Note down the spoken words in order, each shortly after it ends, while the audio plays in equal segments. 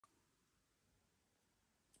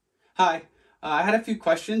Hi, I had a few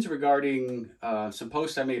questions regarding some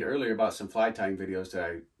posts I made earlier about some fly tying videos that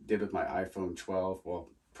I did with my iPhone 12, well,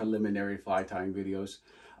 preliminary fly tying videos.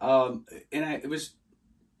 It was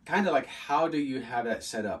kind of like, how do you have that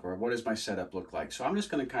set up, or what does my setup look like? So I'm just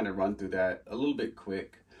going to kind of run through that a little bit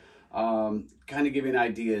quick, kind of giving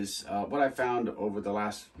ideas. What I found over the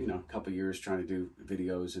last, couple years trying to do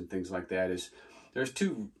videos and things like that is there's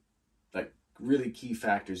two really key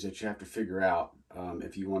factors that you have to figure out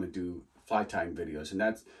if you want to do fly tying videos, and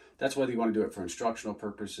that's whether you want to do it for instructional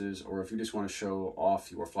purposes or if you just want to show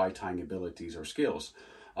off your fly tying abilities or skills.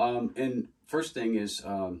 And first thing is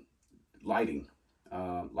lighting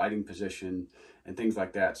position and things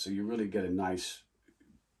like that, so you really get a nice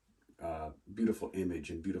beautiful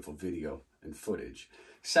image and beautiful video and footage.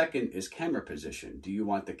 Second is camera position. Do you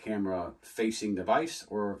want the camera facing the device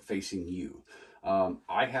or facing you?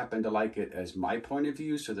 I happen to like it as my point of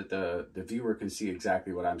view so that the viewer can see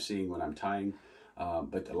exactly what I'm seeing when I'm tying.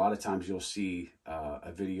 But a lot of times you'll see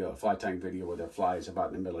a fly tying video where the fly is about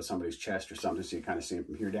in the middle of somebody's chest or something, so you kind of see them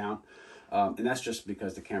from here down. And that's just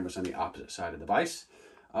because the camera's on the opposite side of the device.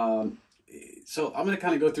 So I'm going to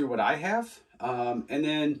kind of go through what I have. And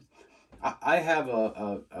then I have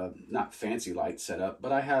a not fancy light setup,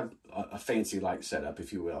 but I have a fancy light setup,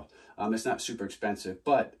 if you will. It's not super expensive,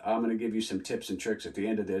 but I'm going to give you some tips and tricks at the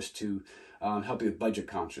end of this to help you with budget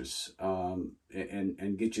conscious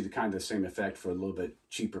and get you the kind of the same effect for a little bit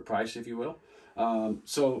cheaper price, if you will.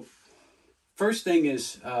 So first thing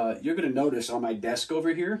is you're going to notice on my desk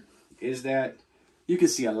over here is that you can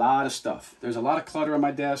see a lot of stuff. There's a lot of clutter on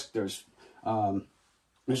my desk. There's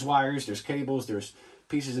wires, there's cables, there's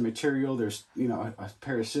pieces of material, there's a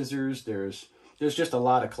pair of scissors, there's just a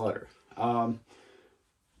lot of clutter.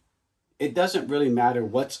 It doesn't really matter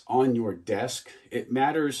what's on your desk. It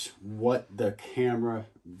matters what the camera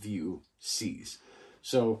view sees.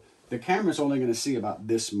 So the camera's only going to see about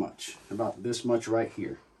this much right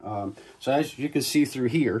here. So as you can see through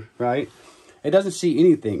here, right, it doesn't see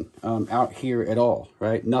anything out here at all,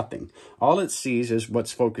 right? Nothing. All it sees is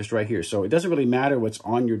what's focused right here. So it doesn't really matter what's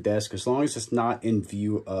on your desk as long as it's not in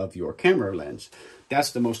view of your camera lens.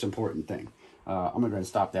 That's the most important thing. I'm going to go ahead and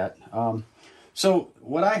stop that. So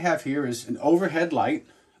what I have here is an overhead light.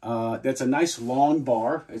 That's a nice long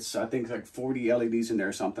bar. It's, I think, like 40 LEDs in there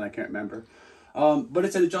or something. I can't remember. But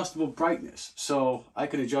it's an adjustable brightness. So I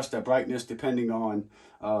can adjust that brightness depending on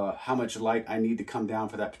how much light I need to come down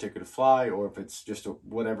for that particular fly, or if it's just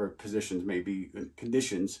whatever positions may be,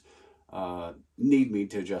 conditions need me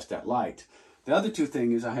to adjust that light. The other two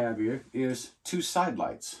things I have here is two side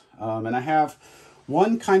lights. And I have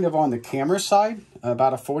one kind of on the camera side,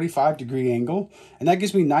 about a 45-degree angle, and that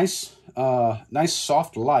gives me nice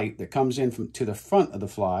soft light that comes in to the front of the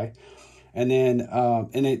fly, and then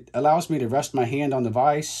and it allows me to rest my hand on the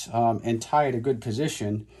vise and tie it a good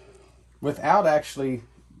position without actually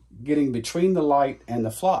getting between the light and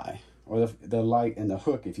the fly, or the light and the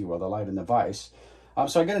hook, if you will, the light and the vise.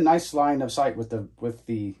 So I get a nice line of sight with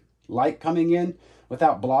the light coming in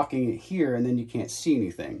without blocking it here, and then you can't see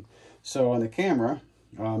anything. So on the camera,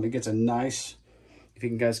 it gets a nice, if you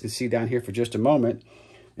guys can see down here for just a moment,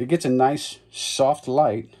 it gets a nice soft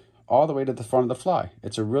light all the way to the front of the fly.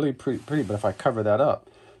 It's a really pretty, but if I cover that up,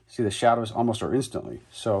 see the shadows almost are instantly.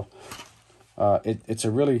 So it's a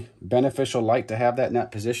really beneficial light to have that in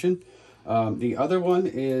that position. The other one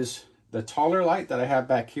is the taller light that I have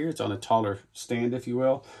back here. It's on a taller stand, if you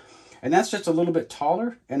will. And that's just a little bit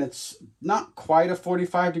taller, and it's not quite a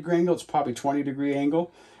 45-degree angle. It's probably 20-degree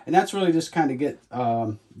angle. And that's really just kind of get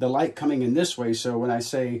the light coming in this way. So when I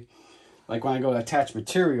say, like when I go to attach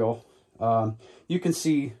material, you can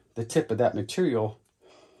see the tip of that material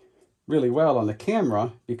really well on the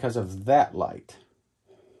camera because of that light.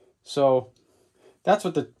 So that's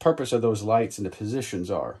what the purpose of those lights and the positions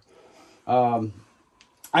are.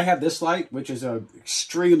 I have this light, which is an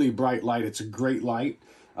extremely bright light. It's a great light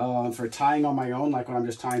for tying on my own, like when I'm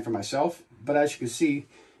just tying for myself. But as you can see,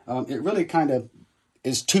 it really kind of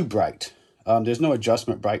is too bright. There's no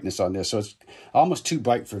adjustment brightness on this, so it's almost too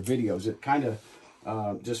bright for videos. It kind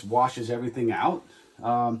of just washes everything out.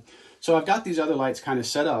 So I've got these other lights kind of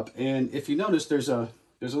set up, and if you notice, there's a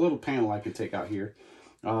little panel I can take out here,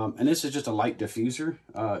 and this is just a light diffuser,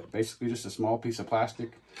 basically just a small piece of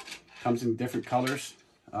plastic. Comes in different colors.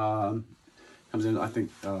 Comes in, I think,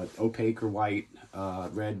 opaque or white,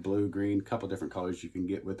 red, blue, green, a couple different colors you can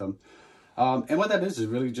get with them. And what that is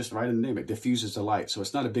really just right in the name. It diffuses the light, so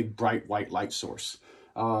it's not a big bright white light source.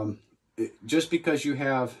 Just because you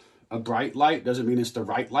have a bright light doesn't mean it's the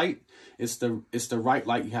right light. It's the right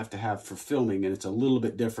light you have to have for filming, and it's a little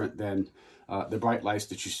bit different than the bright lights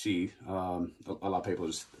that you see a lot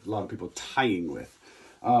of people tying with.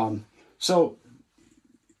 So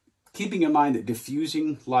keeping in mind that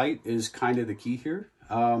diffusing light is kind of the key here.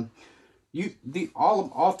 All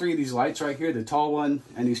three of these lights right here, the tall one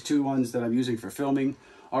and these two ones that I'm using for filming,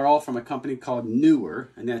 are all from a company called Neewer,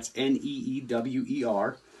 and that's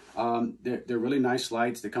Neewer. They're really nice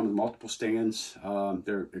lights. They come with multiple stands.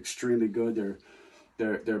 They're extremely good.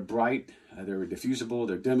 They're bright. They're diffusible.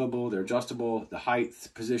 They're dimmable. They're adjustable. The height,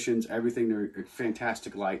 positions, everything. They're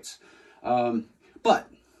fantastic lights.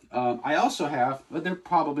 I also have, but they're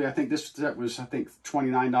probably, I think this set was,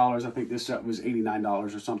 $29. I think this set was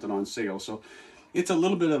 $89 or something on sale. So it's a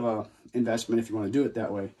little bit of a investment if you want to do it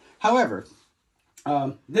that way. However,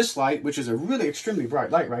 this light, which is a really extremely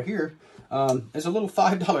bright light right here, is a little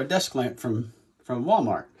 $5 desk lamp from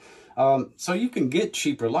Walmart. So you can get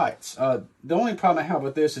cheaper lights. The only problem I have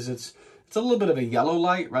with this is it's a little bit of a yellow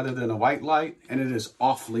light rather than a white light, and it is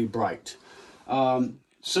awfully bright.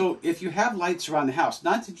 So if you have lights around the house,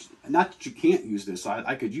 not that you can't use this light,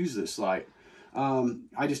 I could use this light.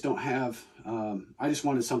 I just don't have, I just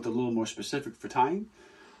wanted something a little more specific for tying,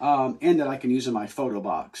 and that I can use in my photo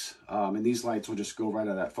box. And these lights will just go right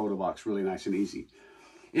out of that photo box really nice and easy.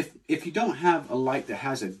 If you don't have a light that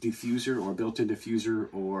has a diffuser or built-in diffuser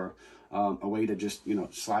or a way to just,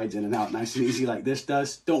 slides in and out nice and easy like this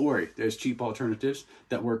does, don't worry. There's cheap alternatives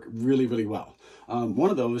that work really, really well. One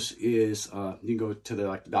of those is you can go to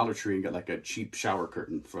the Dollar Tree and get like a cheap shower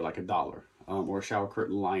curtain for like $1, or a shower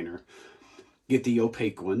curtain liner. Get the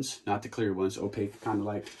opaque ones, not the clear ones, opaque, kind of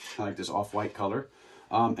like this off-white color.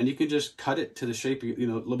 And you can just cut it to the shape, a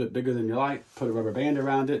little bit bigger than your light, put a rubber band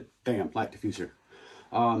around it, bam, light diffuser.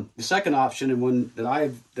 The second option, and one that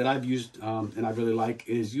I've used and I really like,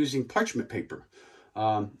 is using parchment paper.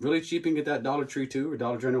 Really cheap. You can get that Dollar Tree too, or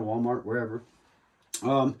Dollar General, Walmart, wherever.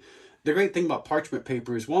 The great thing about parchment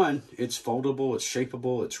paper is, one, it's foldable, it's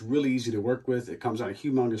shapeable, it's really easy to work with, it comes on a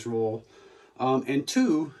humongous roll. And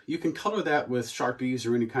two, you can color that with Sharpies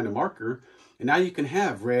or any kind of marker, and now you can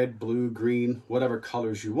have red, blue, green, whatever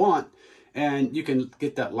colors you want, and you can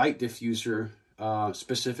get that light diffuser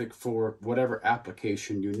specific for whatever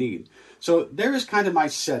application you need. So there is kind of my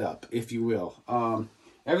setup, if you will.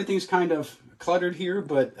 Everything's kind of cluttered here,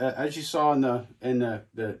 but as you saw in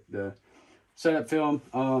the setup film,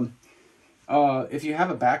 if you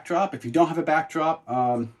have a backdrop, if you don't have a backdrop,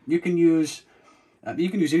 you can use anything. You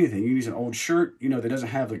can use an old shirt, that doesn't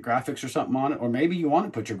have like graphics or something on it, or maybe you want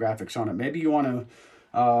to put your graphics on it. Maybe you want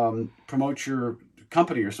to promote your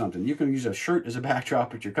company or something. You can use a shirt as a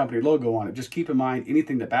backdrop with your company logo on it. Just keep in mind,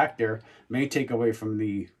 anything that back there may take away from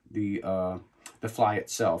the fly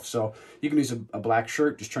itself. So you can use a black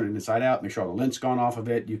shirt, just turn it inside out, make sure all the lint's gone off of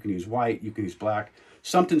it. You can use white, you can use black,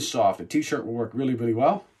 something soft. A t-shirt will work really, really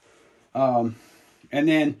well. And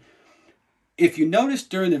then if you notice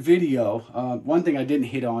during the video, one thing I didn't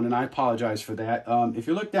hit on, and I apologize for that. If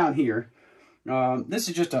you look down here, this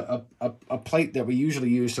is just a plate that we usually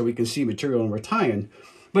use so we can see material when we're tying,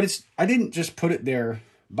 but I didn't just put it there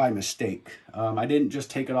by mistake. I didn't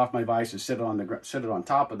just take it off my vise and set it on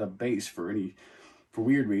top of the base for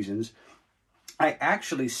weird reasons. I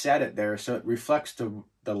actually set it there so it reflects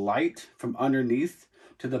the light from underneath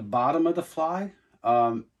to the bottom of the fly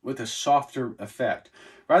with a softer effect,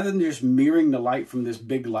 rather than just mirroring the light from this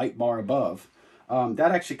big light bar above.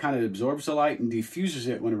 That actually kind of absorbs the light and diffuses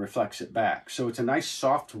it when it reflects it back. So it's a nice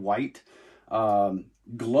soft white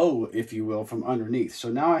glow, if you will, from underneath. So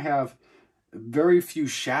now I have very few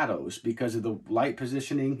shadows because of the light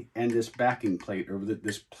positioning and this backing plate, or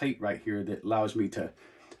this plate right here that allows me to,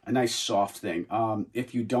 a nice soft thing.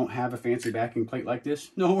 If you don't have a fancy backing plate like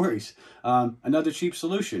this, no worries. Another cheap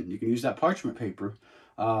solution, you can use that parchment paper.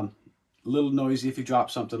 A little noisy if you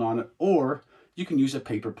drop something on it, or you can use a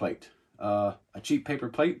paper plate. A cheap paper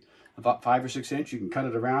plate, about 5 or 6 inch. You can cut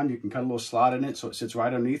it around. You can cut a little slot in it so it sits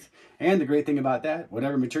right underneath. And the great thing about that,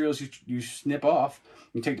 whatever materials you snip off,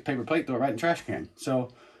 you take the paper plate, throw it right in the trash can.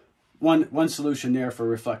 So one solution there for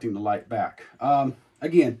reflecting the light back.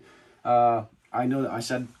 Again, I know that I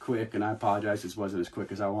said quick, and I apologize. This wasn't as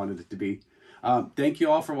quick as I wanted it to be. Thank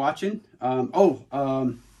you all for watching.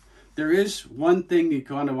 There is one thing you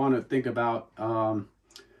kind of want to think about.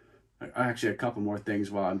 Actually, a couple more things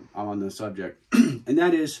while I'm on the subject. And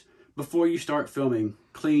that is, before you start filming,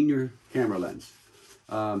 clean your camera lens.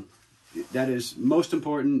 That is most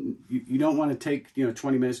important. You don't want to take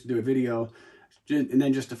 20 minutes to do a video and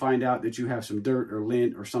then just to find out that you have some dirt or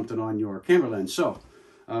lint or something on your camera lens. So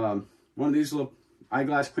one of these little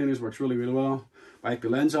eyeglass cleaners works really, really well. Wipe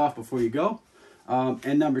your lens off before you go.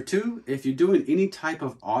 And number two, if you're doing any type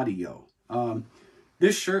of audio,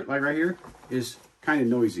 This shirt, like right here, is kind of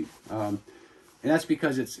noisy. And that's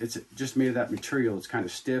because it's just made of that material. It's kind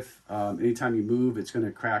of stiff. Anytime you move, it's going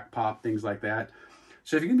to crack, pop, things like that.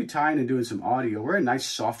 So if you're going to be tying and doing some audio, wear a nice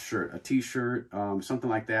soft shirt, a t-shirt, something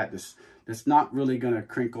like that. That's not really going to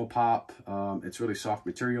crinkle, pop. It's really soft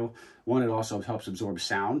material. One, it also helps absorb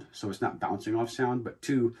sound, so it's not bouncing off sound. But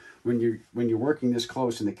two, when you're working this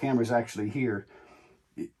close and the camera's actually here,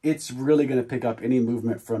 it's really going to pick up any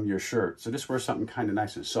movement from your shirt. So just wear something kind of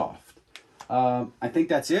nice and soft. I think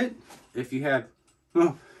that's it. If you have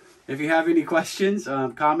any questions,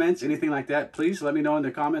 comments, anything like that, please let me know in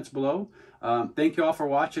the comments below. Thank you all for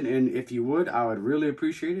watching, and if you would, I would really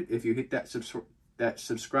appreciate it if you hit that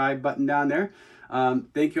subscribe button down there.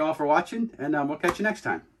 Thank you all for watching, and we'll catch you next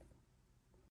time.